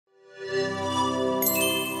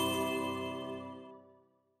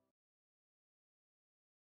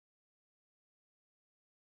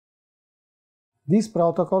This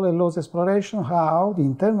protocol allows exploration how the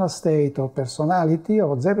internal state or personality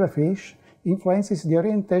of zebrafish influences the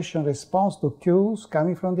orientation response to cues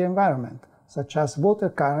coming from the environment, such as water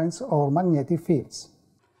currents or magnetic fields.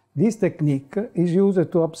 This technique is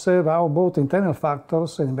used to observe how both internal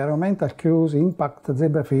factors and environmental cues impact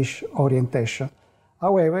zebrafish orientation.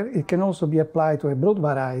 However, it can also be applied to a broad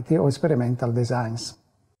variety of experimental designs.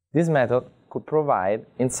 This method could provide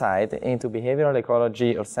insight into behavioral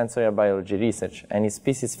ecology or sensorial biology research and is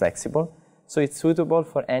species flexible, so it's suitable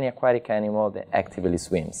for any aquatic animal that actively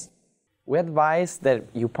swims. We advise that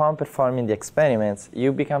upon performing the experiments,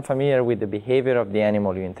 you become familiar with the behavior of the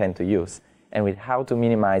animal you intend to use and with how to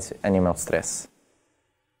minimize animal stress.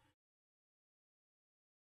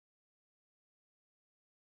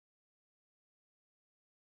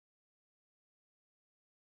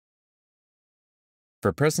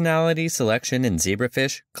 For personality selection in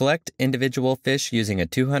zebrafish, collect individual fish using a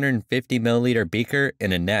 250 milliliter beaker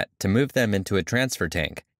in a net to move them into a transfer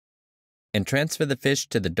tank, and transfer the fish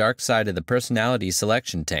to the dark side of the personality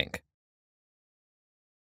selection tank.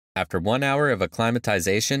 After 1 hour of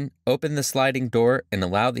acclimatization, open the sliding door and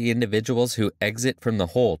allow the individuals who exit from the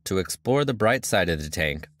hole to explore the bright side of the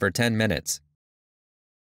tank for 10 minutes.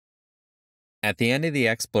 At the end of the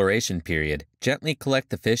exploration period, gently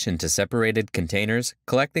collect the fish into separated containers,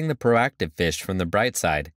 collecting the proactive fish from the bright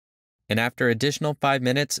side, and after additional 5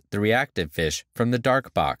 minutes, the reactive fish from the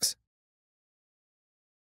dark box.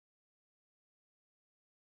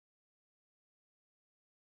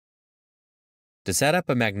 To set up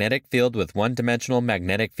a magnetic field with one-dimensional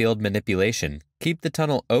magnetic field manipulation, keep the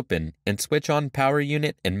tunnel open and switch on power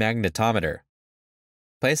unit and magnetometer.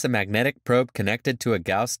 Place a magnetic probe connected to a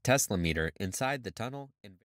Gauss Tesla meter inside the tunnel and